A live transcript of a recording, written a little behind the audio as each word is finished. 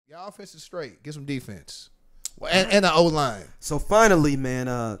offense is straight. Get some defense. Well, and the O-line. So finally,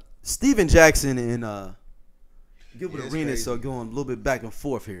 man, Steven Jackson and Gilbert Arenas are going a little bit back and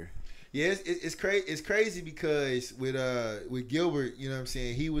forth here. Yeah, it's crazy. It's crazy because with Gilbert, you know what I'm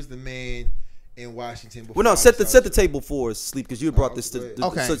saying, he was the man in Washington before. Well, no, set the table for us, Sleep, because you brought this to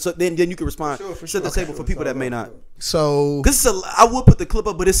okay. So then you can respond. For set the table for people that may not. So Because I would put the clip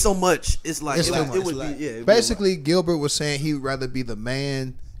up, but it's so much. It's like it would be. Yeah. Basically, Gilbert was saying he would rather be the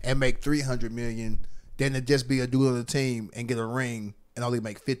man and make $300 million than to just be a dude on the team and get a ring and only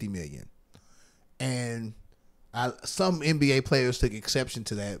make $50 million. And some NBA players took exception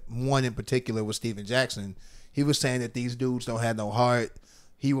to that. One in particular was Steven Jackson. He was saying that these dudes don't have no heart.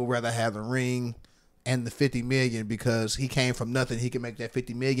 He would rather have the ring and the $50 million because he came from nothing. He can make that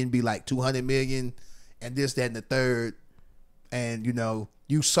 $50 million be like $200 million and this, that, and the third. And,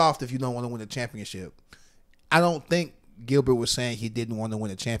 you soft if you don't want to win a championship. I don't think Gilbert was saying he didn't want to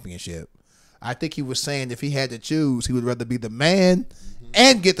win a championship. I think he was saying if he had to choose, he would rather be the man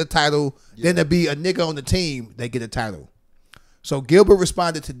and get the title than to be a nigga on the team that get a title. So Gilbert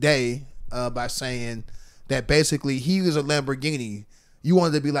responded today by saying that basically he was a Lamborghini. You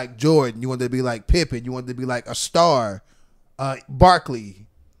wanted to be like Jordan. You wanted to be like Pippen. You wanted to be like a star, Barkley,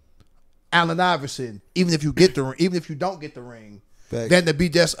 Allen Iverson. Even if you don't get the ring, than to be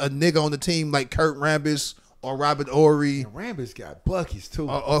just a nigga on the team like Kurt Rambis or Robert Horry. And Rambis got buckets too,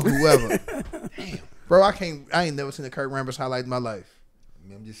 or whoever. Damn, bro, I ain't never seen a Kurt Rambis highlight in my life.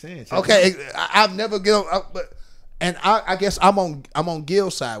 I'm just saying. Okay, I've never get on, and I guess I'm on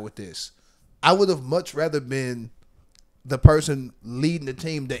Gil's side with this. I would have much rather been the person leading the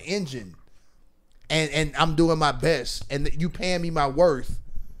team, the engine, and I'm doing my best, and you paying me my worth,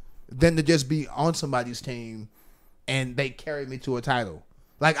 than to just be on somebody's team and they carry me to a title.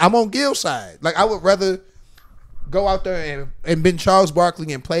 Like, I'm on Gil's side. Like, I would rather go out there and been Charles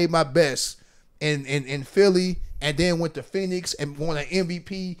Barkley and played my best in Philly, and then went to Phoenix and won an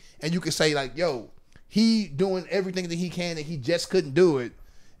MVP, and you could say like, yo, he doing everything that he can and he just couldn't do it,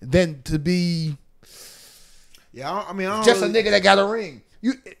 than to be I don't just a nigga that got a ring.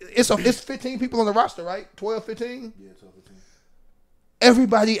 It's 15 people on the roster, right? 12, 15? Yeah, 12, 15.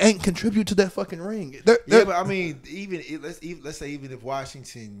 Everybody ain't contribute to that fucking ring. But I mean, let's say even if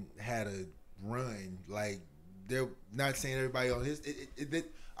Washington had a run, like, they're not saying everybody on his.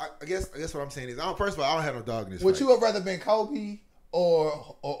 I guess what I'm saying is, first of all, I don't have no dog in this. Would you have rather been Kobe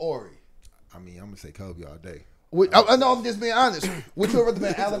or Ori? I mean, I'm gonna say Kobe all day. I know, I'm just being honest. Would you have rather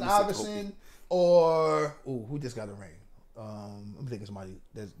been Allen Iverson or who just got a ring? I'm thinking somebody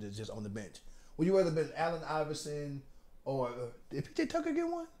that's just on the bench. Would you rather been Allen Iverson or did PJ Tucker get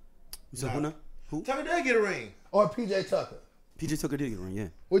one? Who? Tucker did get a ring. Or PJ Tucker? PJ Tucker did get a ring, yeah.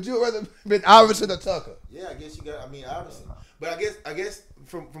 Would you rather been Iverson or Tucker? Yeah, I guess Iverson. But I guess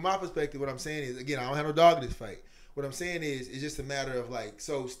from my perspective, what I'm saying is, again, I don't have no dog in this fight. What I'm saying is, it's just a matter of like,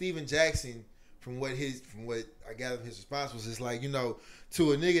 so Steven Jackson, from what I gather from his response was, just like,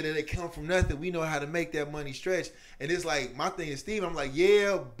 to a nigga that come from nothing, we know how to make that money stretch. And it's like, my thing is, Steve, I'm like,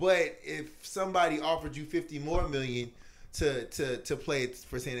 yeah, but if somebody offered you $50 more million to play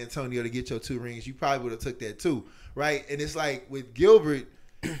for San Antonio to get your 2 rings, you probably would have took that too, right? And it's like with Gilbert,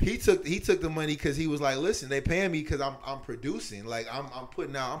 he took the money because he was like, listen, they paying me because I'm producing, like I'm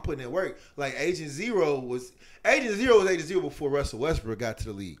putting in work. Like Agent Zero was Agent Zero before Russell Westbrook got to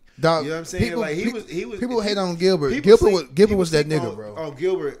the league. Dog, you know what I'm saying? People, like he was. People hate on Gilbert. Gilbert was that nigga, bro. On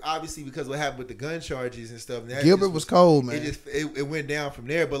Gilbert, obviously, because what happened with the gun charges and stuff. And Gilbert was cold, man. It went down from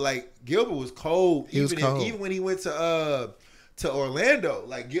there. But like Gilbert was cold. Even when he went to Orlando.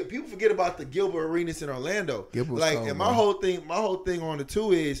 Like, people forget about the Gilbert Arenas in Orlando. Gilbert was like, cold, and man. my whole thing on the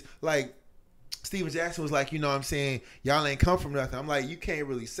two is like, Steven Jackson was like, you know what I'm saying, y'all ain't come from nothing. I'm like, you can't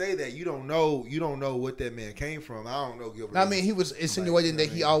really say that. You don't know what that man came from. I don't know Gilbert. I mean, he was insinuating that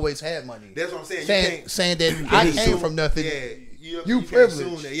he always had money. That's what I'm saying. Saying that I came from nothing. Yeah, you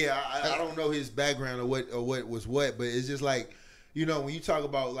privileged. Yeah, I don't know his background or what was what, but it's just like, when you talk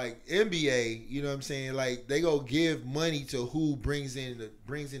about like NBA, you know what I'm saying, like they go give money to who brings in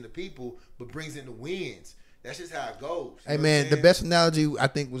the people, but brings in the wins. That's just how it goes. Hey man, the best analogy I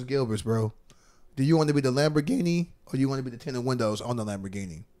think was Gilbert's, bro. Do you want to be the Lamborghini or you want to be the tinted windows on the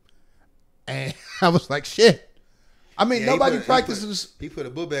Lamborghini? And I was like, shit. I mean, nobody practices. He put a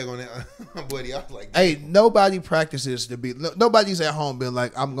book bag on that, buddy. I was like, hey, nobody practices to be. Nobody's at home being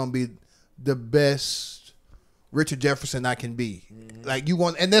like, I'm gonna be the best Richard Jefferson I can be. Mm-hmm. Like you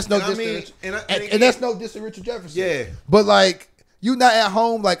want, and that's no diss. And that's no diss to Richard Jefferson. Yeah, but like. You not at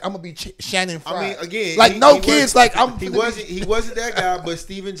home like I'm gonna be Shannon Fry. I mean, again, like kids. Like I'm. He wasn't that guy, but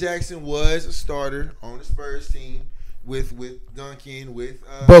Steven Jackson was a starter on the Spurs team. Duncan, with.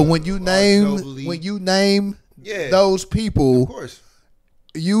 But when you name those people, of course.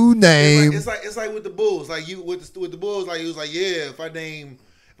 You name. It's like with the Bulls. Like you with the Bulls. Like he was like, yeah. If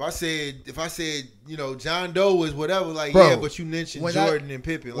I said, John Doe was whatever. Like, bro, yeah, but you mentioned Jordan and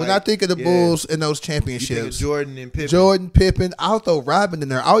Pippen. When I think of the Bulls in those championships, you think of Jordan and Pippen. Jordan, Pippen. I'll throw Robin in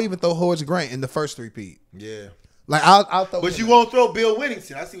there. I'll even throw Horace Grant in the first three-peat. Yeah. Like I'll throw. But you won't throw Bill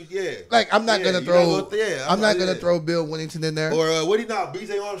Whittington. I see. Yeah. Like I'm not gonna throw. I'm not gonna throw Bill Whittington in there. Or what do you know?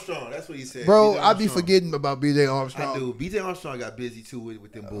 B.J. Armstrong. That's what he said. Bro, I be forgetting about B.J. Armstrong. I do. B.J. Armstrong got busy too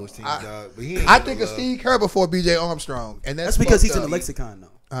with them Bulls teams, dog. But I think of Steve Kerr before B.J. Armstrong, and that's because he's in the lexicon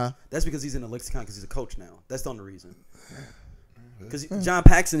though. That's because he's in the lexicon because he's a coach now. That's the only reason. Because John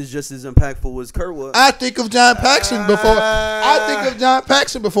Paxson is just as impactful as Kerr was. I think of John Paxson before. I think of John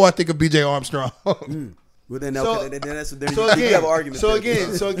Paxson before I think of B.J. Armstrong. Well, then you have an argument. So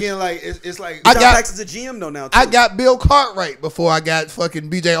again, like it's like John Paxson's a GM though now. Too. I got Bill Cartwright before I got fucking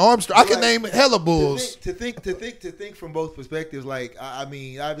B.J. Armstrong. I can name hella Bulls. To think from both perspectives. Like I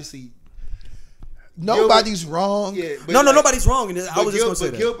mean, obviously, nobody's wrong. Yeah, nobody's wrong. And I was just gonna say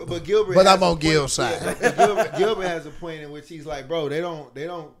that. Gilbert. But I'm on Gil's side. Gilbert has a point in which he's like, bro, they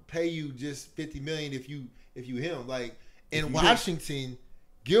don't pay you just $50 million if you him. Like in Washington.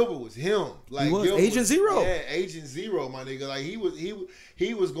 Gilbert was him. Like he was Gilbert Agent Zero. Yeah, Agent Zero, my nigga. Like he was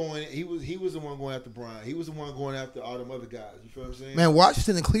the one going after Bryant. He was the one going after all them other guys. You feel what I'm saying? Man,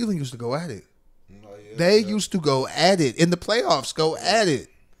 Washington and Cleveland used to go at it. Oh, yeah, they used to go at it in the playoffs. Go at it.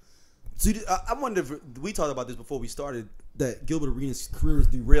 See, I wonder if we talked about this before we started. That Gilbert Arenas' career was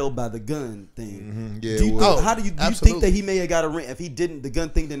derailed by the gun thing. Mm-hmm. Yeah. How do you think that he may have got a ring if he didn't? The gun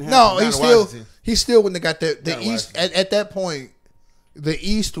thing didn't happen. No, he still wouldn't have got the East at that point. The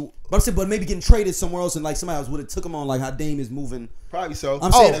East, but I'm saying, but maybe getting traded somewhere else, and like somebody else would have took him on, like how Dame is moving. Probably so.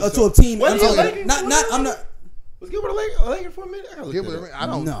 I'm saying to a team. I'm not. Was Gilbert a Laker for a minute? I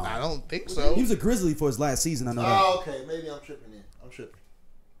don't think so. He was a Grizzly for his last season. I know. Oh, okay. Maybe I'm tripping.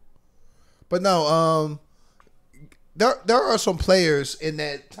 But no, there are some players in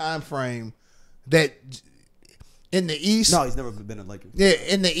that time frame that in the East. No, he's never been a Laker. Yeah,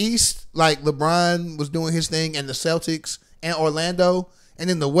 in the East, like LeBron was doing his thing, and the Celtics and Orlando, and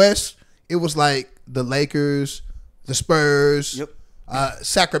in the West, it was like the Lakers, the Spurs,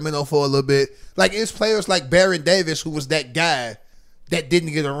 Sacramento for a little bit. Like it's players like Baron Davis who was that guy that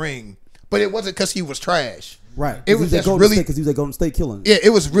didn't get a ring, but it wasn't because he was trash. Right. It was just really because he was at Golden State killing. Yeah,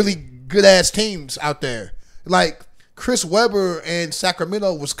 it was really good ass teams out there. Like Chris Webber and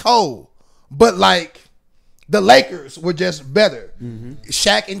Sacramento was cold, but like the Lakers were just better. Mm-hmm.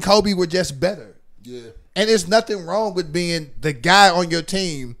 Shaq and Kobe were just better. Yeah. And there's nothing wrong with being the guy on your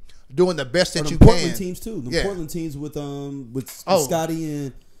team doing the best that you Portland can. Teams too. The Portland teams with Scotty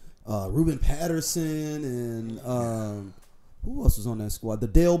and Ruben Patterson and who else was on that squad? The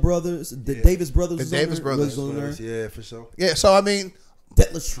Dale brothers, the Davis brothers. The Davis brothers. On there. Yeah, for sure. Yeah, so I mean,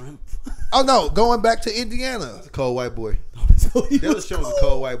 Detlef Shrimp. Oh no, going back to Indiana. That's a cold white boy. Detlef Shrimp was a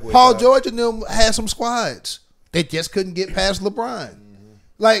cold white boy. Paul George and them had some squads. They just couldn't get past LeBron. Mm-hmm.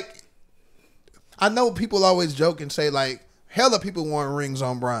 Like, I know people always joke and say like, hella people want rings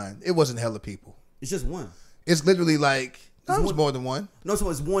on Brian. It wasn't hella people. It's just one. It's literally like, it was more than one. No, so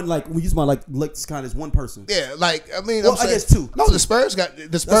it's one. Like we use my like kind as one person. Yeah, like I mean, well, I guess two. No, the Spurs got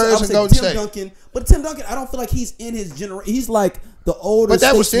the Spurs and Golden State. Duncan, but Tim Duncan, I don't feel like he's in his generation. He's like the older. But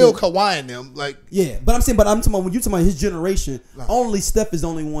that was still Kawhi and them. Like yeah, but I'm talking about when you talking about his generation. Only Steph is the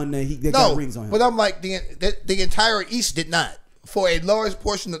only one that got rings on him. But I'm like the entire East did not. For a large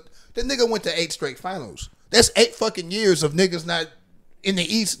portion of the nigga went to 8 straight finals. That's 8 fucking years of niggas not in the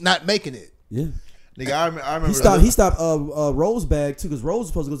East not making it. Yeah. Nigga, I remember he stopped Rose bag too because Rose was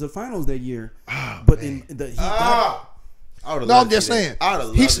supposed to go to the finals that year. But in the I'm just saying. I would have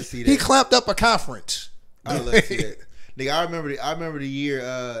loved to see that. He clamped up a conference. I would love to see that. Nigga, I remember the year,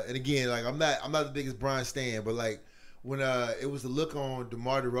 and again, like I'm not the biggest Bron stan, but like when it was the look on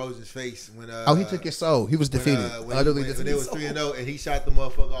DeMar DeRozan's face when he took his soul. He was defeated. When it was 3-0 and he shot the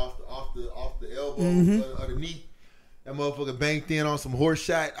motherfucker off the elbow or the knee. That motherfucker banked in on some horse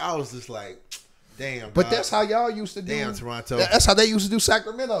shot. I was just like, damn. But God. that's how y'all used to do. Damn, Toronto. That's how they used to do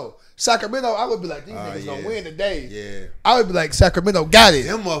Sacramento. I would be like, these niggas gonna win today. Yeah. I would be like, Sacramento got it.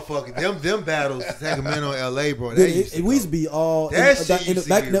 Them motherfuckers, them battles, Sacramento, LA, bro. We used to be all that shit used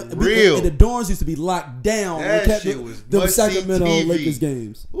to be real. And the dorms used to be locked down. That shit was them must Sacramento see TV. Lakers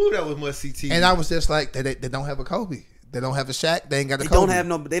games. Ooh, that was must see TV. And I was just like, they don't have a Kobe. They don't have a Shaq. They ain't got a Kobe.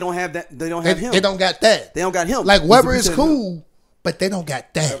 They don't have that. They don't have him. They don't got that. They don't got him. Like Webber is cool, but they don't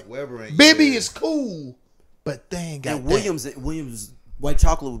got that. Webber ain't. Bibby is cool, but they ain't got and that. Williams, White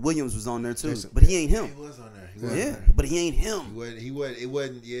Chocolate Williams was on there too, but he ain't him. He was on there. Yeah, but he ain't him. He wasn't. It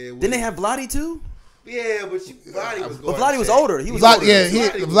wasn't. Yeah. Didn't they have Vladi too? Yeah, but Vladi was going. But Vladi was older. He was Vladi, older. yeah,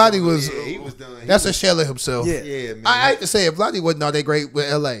 Vladi was. Yeah, he was done. That's a shell of himself. Yeah. Man. I hate to say it, Vladi wasn't all that great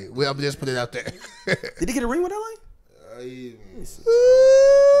with LA. Well, I'm just put it out there. Did he get a ring with LA? Yeah.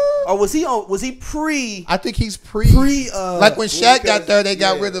 Or was he pre? I think he's like when Shaq got there, they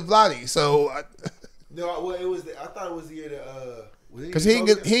got rid of Vladi. So no, well, it was. I thought it was the year that. Because he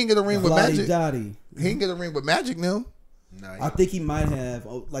didn't get a ring with Magic. Dottie. He didn't get a ring with Magic now. No, I think he might have,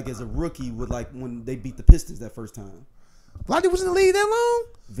 like as a rookie, with like when they beat the Pistons that first time. Vladi was in the league that long.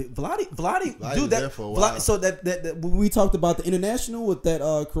 Vladi, dude, that for a while. so that when we talked about the international with that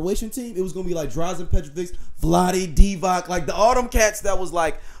Croatian team, it was gonna be like Drazen Petrovic, Vladi, Divac, like the all them cats that was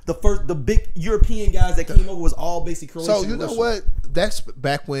like the big European guys that came over was all basically Croatian. So you know what? That's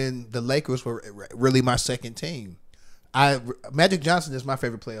back when the Lakers were really my second team. Magic Johnson is my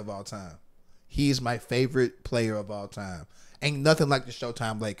favorite player of all time. He is my favorite player of all time. Ain't nothing like the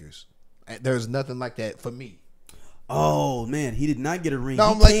Showtime Lakers. There's nothing like that for me. Oh man, he did not get a ring.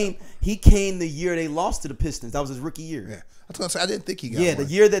 No, he came the year they lost to the Pistons. That was his rookie year. Yeah, I was gonna say I didn't think he got. Yeah, one.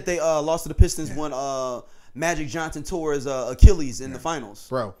 the year that they lost to the Pistons when Magic Johnson tore his Achilles in the finals.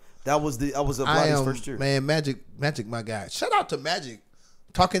 Bro, that was Vladi's first year. Man, Magic, my guy. Shout out to Magic.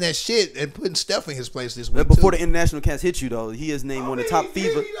 Talking that shit and putting Steph in his place this week. But before too. the international cast hit you though, he is named one of the top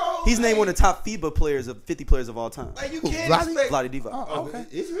FIBA. He's named one of the top FIBA players of 50 players of all time. Like you can't Vladi? expect Vladi Divac. Oh, okay.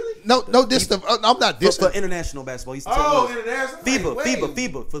 Is he really? No, this stuff. I'm not For dissing. international basketball, he's International.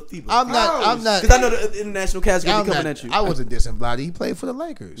 FIBA for FIBA. I'm not. Because I know the international cast gonna be coming at you. I wasn't dissing Vladi. He played for the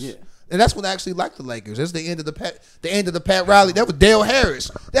Lakers. Yeah. And that's when I actually liked the Lakers. That's the end of the Pat Riley. That was Dale Harris.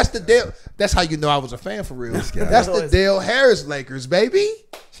 That's how you know I was a fan for real. That's the Dale Harris Lakers, baby.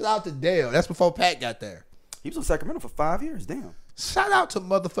 Shout out to Dale. That's before Pat got there. He was in Sacramento for 5 years. Damn. Shout out to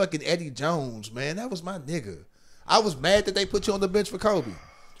motherfucking Eddie Jones, man. That was my nigga. I was mad that they put you on the bench for Kobe.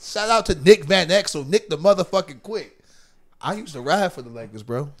 Shout out to Nick Van Exel. Nick the motherfucking Quick. I used to ride for the Lakers,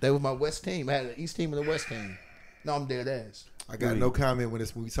 bro. They were my West team. I had an East team and a West team. No, I'm dead ass. I got no comment when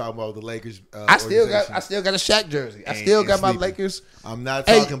we talk about the Lakers. I still got a Shaq jersey. I still got my Lakers. I'm not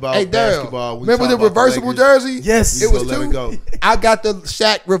talking about basketball. Remember the reversible jersey? Yes, it was let two. it go. I got the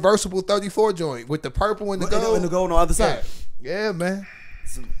Shaq reversible 34 joint with the purple and the gold. And the gold on the other side. Yeah, man.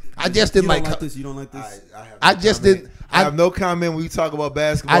 I just didn't like this. You don't like this. I just didn't. I have no comment when we talk about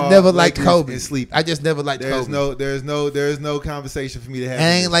basketball. I never liked Kobe. And sleep. I just never liked Kobe. There's no conversation for me to have. I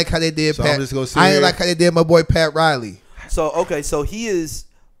ain't like how they did so Pat. I ain't like how they did my boy Pat Riley. So he is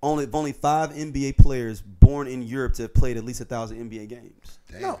only 5 NBA players born in Europe to have played at least 1,000 NBA games.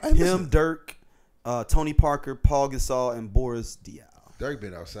 Damn. No, Him, Dirk, Tony Parker, Paul Gasol, and Boris Diaw. Dirk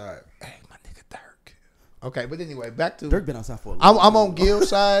been outside. Hey, my nigga Dirk. Okay, but anyway, back to Dirk been outside for a long I'm on Gil's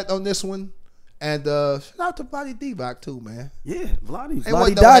side on this one. And shout out to Vladi Divac too, man. Yeah, Vladi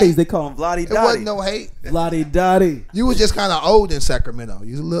wasn't no Dotties. hate. They call him Vladi It wasn't Dottie. no hate. Vladi Dottie. You was just kind of old in Sacramento.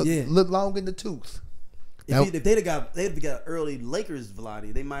 You Yeah. look long in the tooth. If they'd have got early Lakers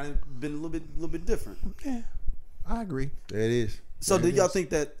Vladi, they might have been a little bit different. Yeah, I agree. There it is. So do y'all think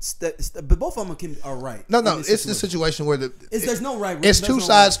that but both of them are right? No, it's the situation where there's no right. It's there's two no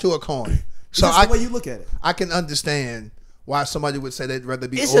sides right. to a coin. So That's the way you look at it. I can understand why somebody would say they'd rather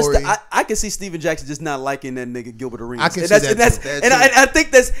be It's Ori. just I can see Steven Jackson just not liking that nigga Gilbert Arenas. I can and see that's, that and I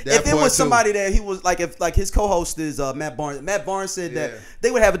think that's That if it part was too. somebody that he was like if like his co-host is Matt Barnes. Matt Barnes said that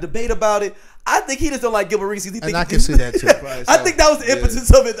they would have a debate about it. I think he just don't like Gilbert Arenas. And I can see that too. I think that was the impetus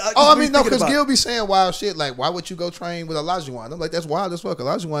of it. Oh, I mean, no, because Gil be saying wild shit like, why would you go train with Olajuwon? I'm like, that's wild as fuck.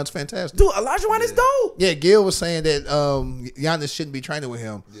 Olajuwon's fantastic. Dude, Olajuwon is dope. Yeah, Gil was saying that Giannis shouldn't be training with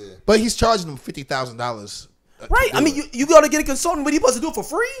him. Yeah. But he's charging him $50,000. Right. I mean, you got to get a consultant, but he supposed to do it for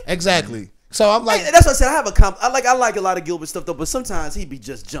free. Exactly. So I'm like, That's what I said. I have I like a lot of Gilbert stuff though, but sometimes he be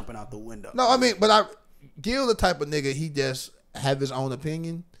just jumping out the window. no, I mean, but Gil the type of nigga, he just have his own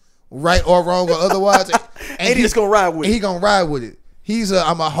opinion, right or wrong or otherwise, and he just gonna ride with it. He gonna ride with it. He's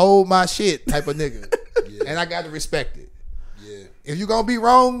I'm a hold my shit type of nigga, and I got to respect it. Yeah. If you gonna be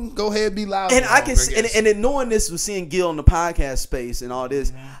wrong, go ahead and be loud. And I can see, and then knowing this was seeing Gil in the podcast space and all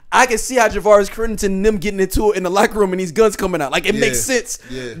this, I can see how Javaris Crittenton and them getting into it in the locker room and these guns coming out. Like it makes sense.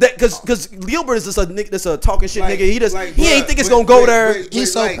 Yeah. That because Gilbert is just a nigga that's a talking shit Like- nigga. He just like, he bruh, ain't think it's but- gonna go but- there. but-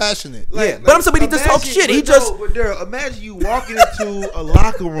 He's so like- passionate. Yeah, but I'm somebody just talk shit. He just But Daryl, imagine you walking into a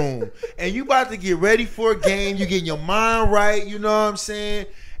locker room and you about to get ready for a game. You getting your mind right. You know what I'm saying?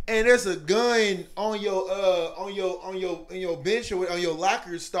 And there's a gun on your bench or on your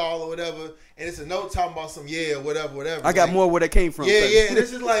locker stall or whatever, and it's a note talking about some whatever. I got more where that came from. Yeah. And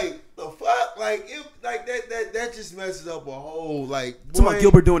this is like the fuck. fuck? Like that just messes up a whole like. Talking about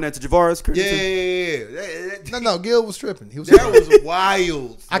Gilbert doing that to Javaris. Yeah. No, Gil was tripping. He was. That was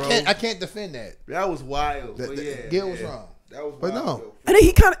wild. Bro. I can't defend that. That was wild. But yeah, Gil was wrong. That was wild. But no. And then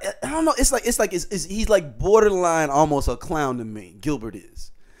he kind of, I don't know. It's like he's like borderline almost a clown to me. Gilbert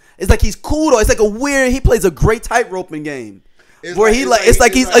is. It's like he's cool though. It's like a weird. He plays a great tightroping game. It's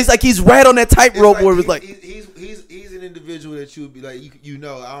like he's right on that tightrope where it was like he's an individual that you would be like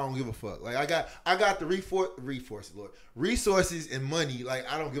I don't give a fuck. Like I got the resources and money.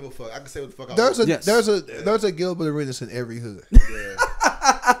 Like I don't give a fuck. I can say what the fuck I want. There's a Gilbert Arenas in every hood. Yeah.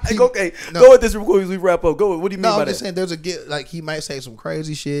 Okay, go with this before we wrap up. Go with. What do you mean by that? I'm just saying there's he might say some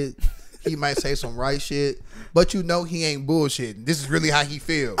crazy shit. He might say some right shit, but he ain't bullshitting. This is really how he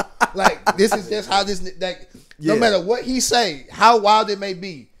feel. Like this is just how this like. No matter what he say, how wild it may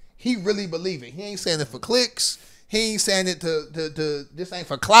be, he really believe it. He ain't saying it for clicks. He ain't saying it to this ain't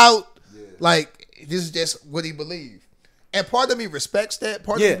for clout. Yeah. Like this is just what he believe. And part of me respects that.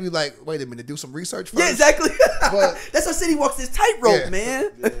 Part of me be like, wait a minute, do some research first. Yeah, exactly. But that's why I said he walks this tightrope, man.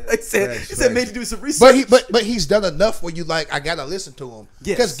 Yeah. He said maybe do some research. But he's done enough where you like I gotta listen to him.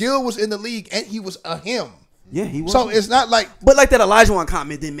 Because Gil was in the league and he was a him. Yeah, he was. So it's not like, but like that Elijah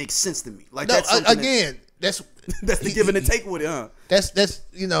comment didn't make sense to me. Like no, again. That's the give and take with it, huh? That's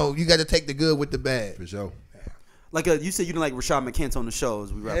you got to take the good with the bad. For sure. Like you said, you didn't like Rashad McCants on the show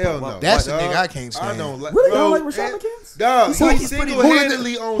as we wrap up. No. That's the nigga I can't stand. I don't like. Really, don't like Rashad McCants? Dog, he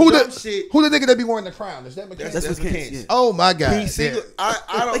single-handedly on dumb shit. Who the nigga that be wearing the crown? Is that McCants? That's McCants. Yeah. Oh my god. He single. I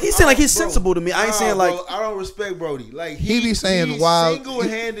don't. Like he seem like he's sensible to me. I ain't saying like I don't respect Brody. Like he be saying wild.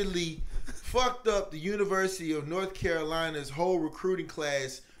 Single-handedly fucked up the University of North Carolina's whole recruiting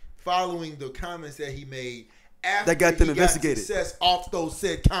class following the comments that he made. After that got them investigated. Success off those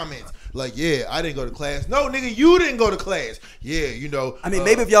said comments. Like, yeah, I didn't go to class. No, nigga, you didn't go to class. Yeah, I mean,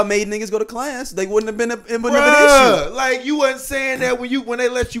 maybe if y'all made niggas go to class, they wouldn't have been an issue. Like, you wasn't saying that when they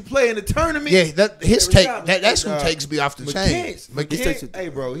let you play in the tournament. Yeah, that's who takes me off the chain. Hey,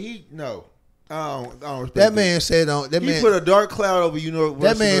 bro, I don't respect that man said he put a dark cloud over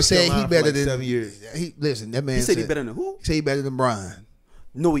That man said he better than 7 years. That man said he better than who? He said he better than Brian.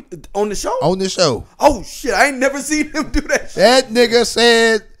 No, on the show? On the show. Oh, shit. I ain't never seen him do that shit. That nigga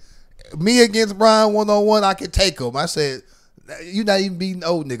said, me against Brian one-on-one, I could take him. I said, you not even beating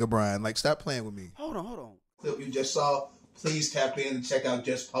old nigga Brian. Like, stop playing with me. Hold on. Clip you just saw, please tap in and check out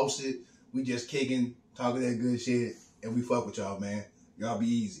Just Posted. We just kicking, talking that good shit, and we fuck with y'all, man. Y'all be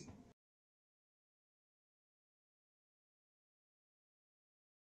easy.